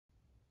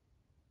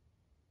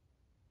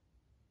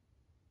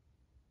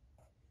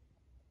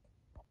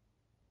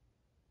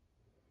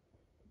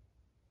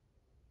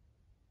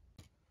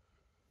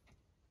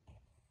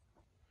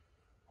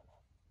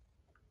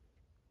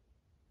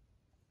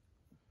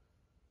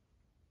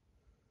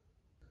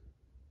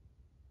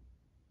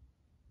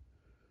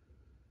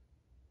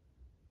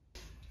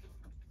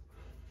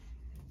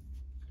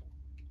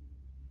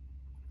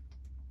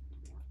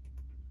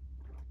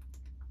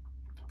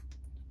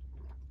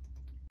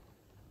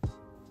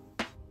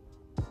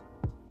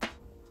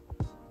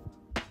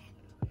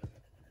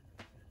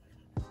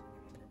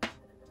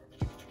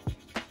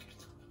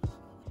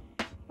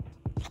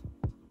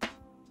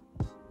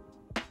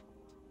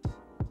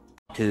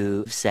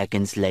2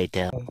 seconds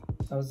later.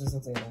 I was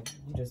just saying, like,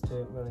 you just do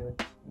it really,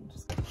 like,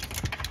 just...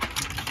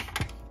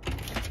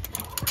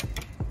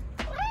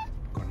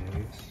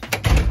 Cornelius.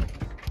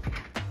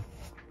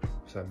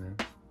 What's up, man?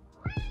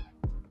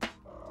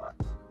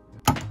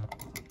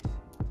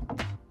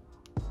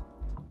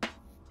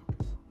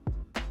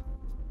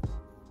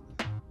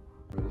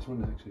 Bro, this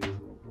one actually is a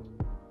little cool.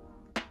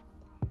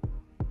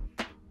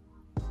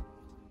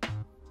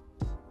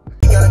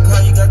 You got a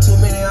car, you got too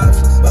many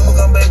options. Mama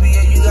gon' baby,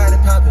 yeah, you got it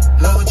poppin'.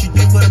 Know what you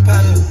do for the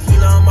pilot. You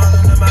know I'm all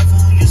under my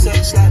food, you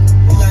say slap.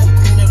 You got the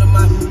queen of the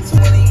mop, so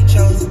when are you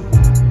chosen?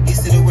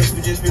 East to the west,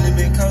 we just really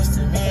been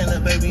coasting. Me and the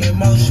baby in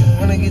motion,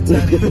 when I get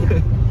tired of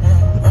it.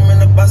 I'm in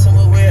the bus and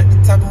we're at the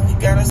top and we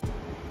got us.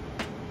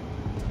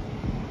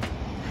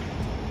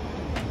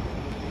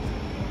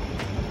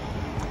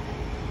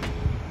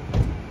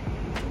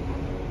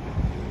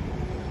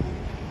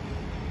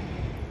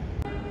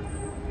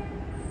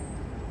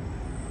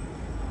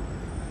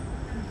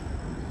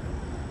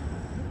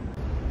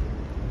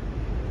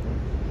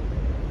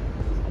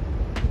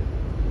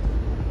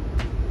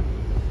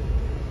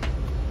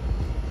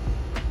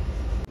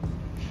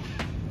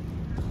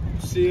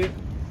 See it?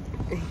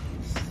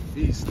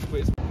 Feast.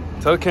 Wait.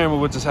 Tell the camera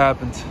what just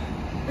happened.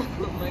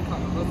 My car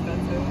almost got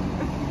towed.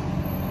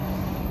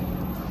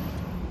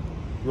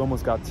 You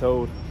almost got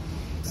towed.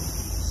 You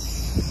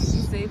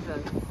saved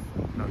us.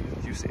 No,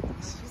 you saved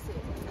us. You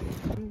saved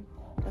us.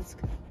 That's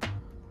good.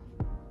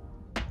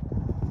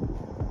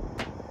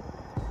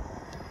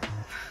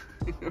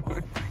 Oh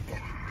my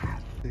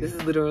God. This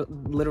is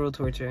literal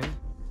torture.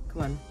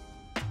 Come on.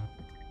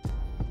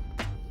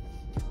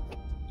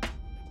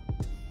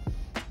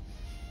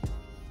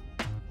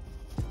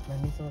 Let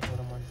me see what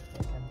little one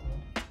I can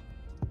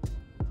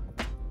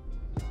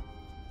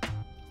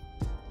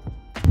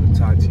do.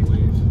 Thai tea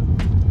wave.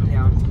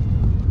 Yeah.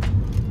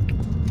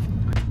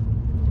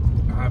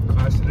 I have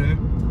class today,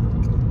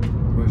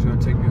 but it's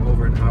gonna take me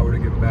over an hour to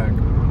get back.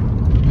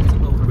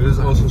 But this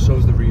also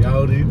shows the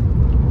reality of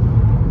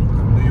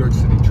New York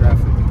City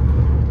traffic.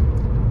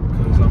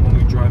 Because I'm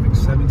only driving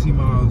 17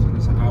 miles and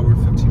it's an hour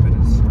and 15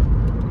 minutes.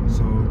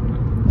 So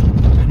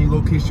any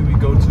location we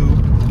go to,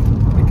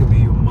 it could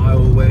be a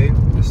mile away.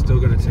 It's still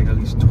gonna take at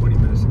least 20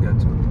 minutes to get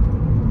to.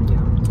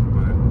 Yeah.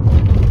 But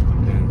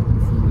man, the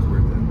food was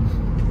worth it.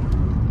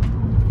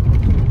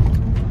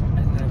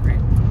 I agree.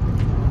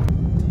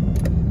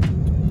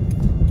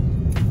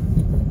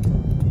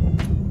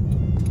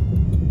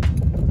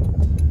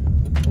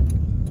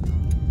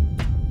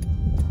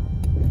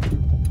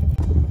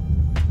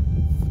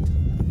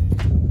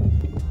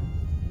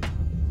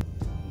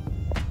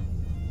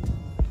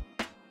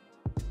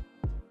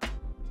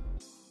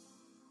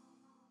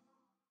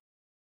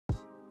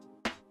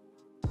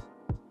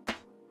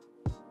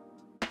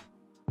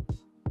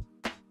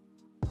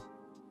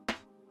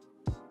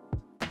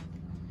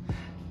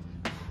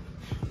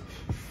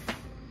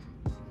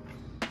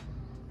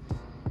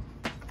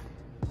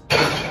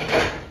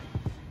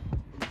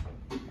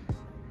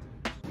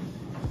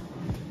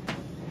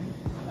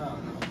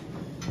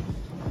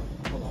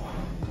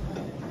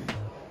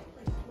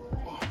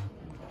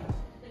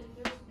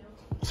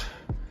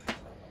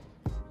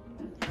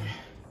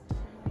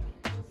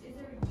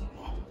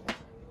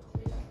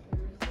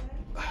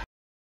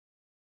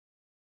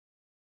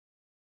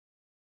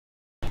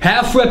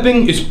 Half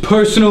repping is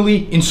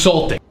personally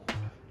insulting.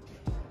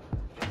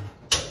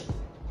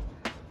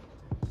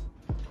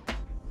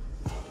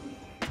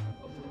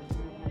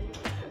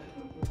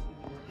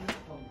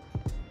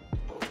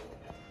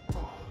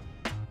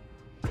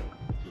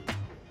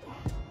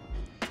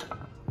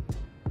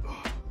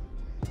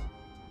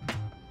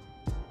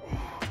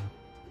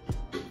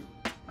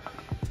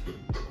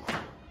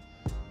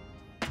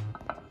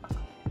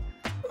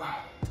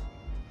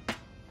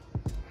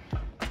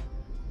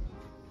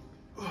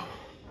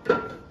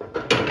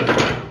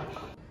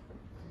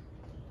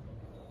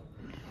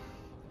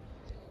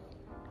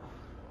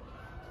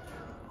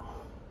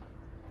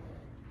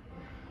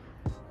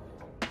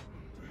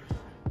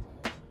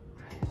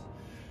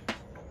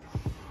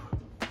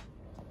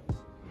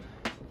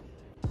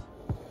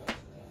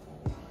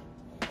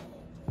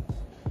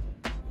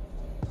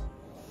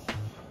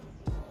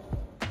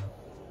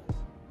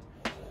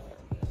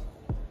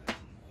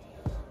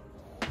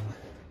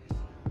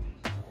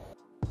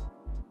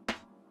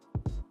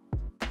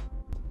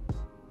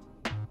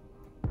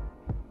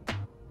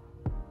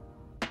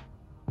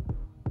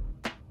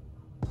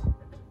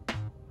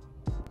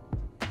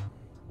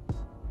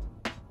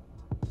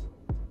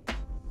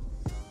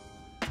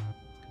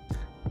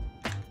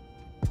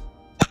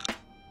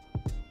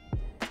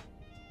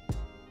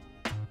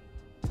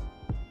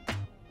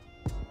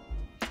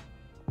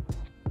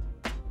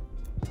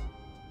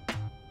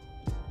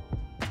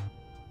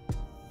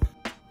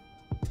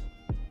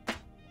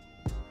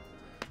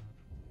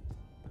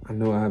 I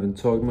know I haven't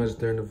talked much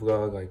during the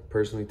vlog, like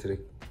personally today.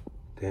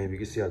 Damn, you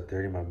can see how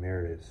dirty my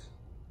mirror is.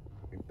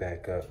 Let me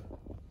back up.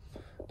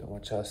 Don't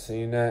want y'all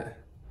seeing that.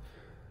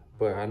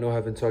 But I know I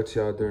haven't talked to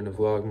y'all during the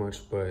vlog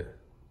much, but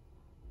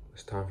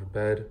it's time for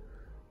bed.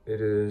 It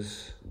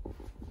is,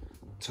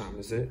 what time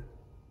is it?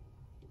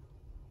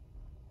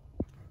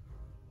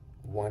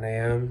 1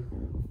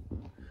 a.m.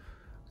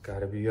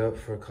 Gotta be up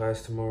for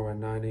class tomorrow at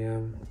 9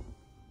 a.m.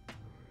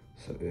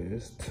 So it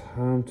is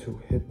time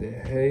to hit the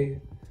hay.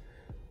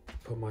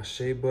 Put my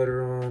shea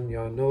butter on,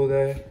 y'all know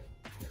that.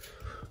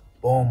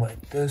 Boom,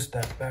 like this,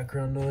 that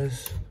background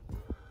noise.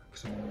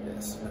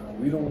 Yes, now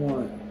we don't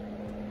want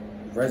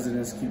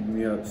residents keeping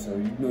me up, so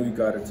you know you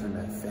gotta turn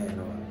that fan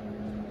on.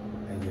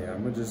 And yeah,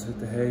 I'm gonna just hit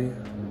the hay.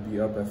 I'm gonna be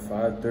up at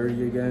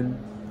 5:30 again,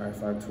 or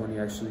 5:20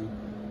 actually.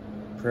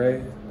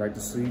 Pray, back to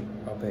sleep,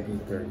 up at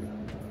 8:30.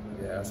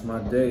 Yeah, that's my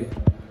day.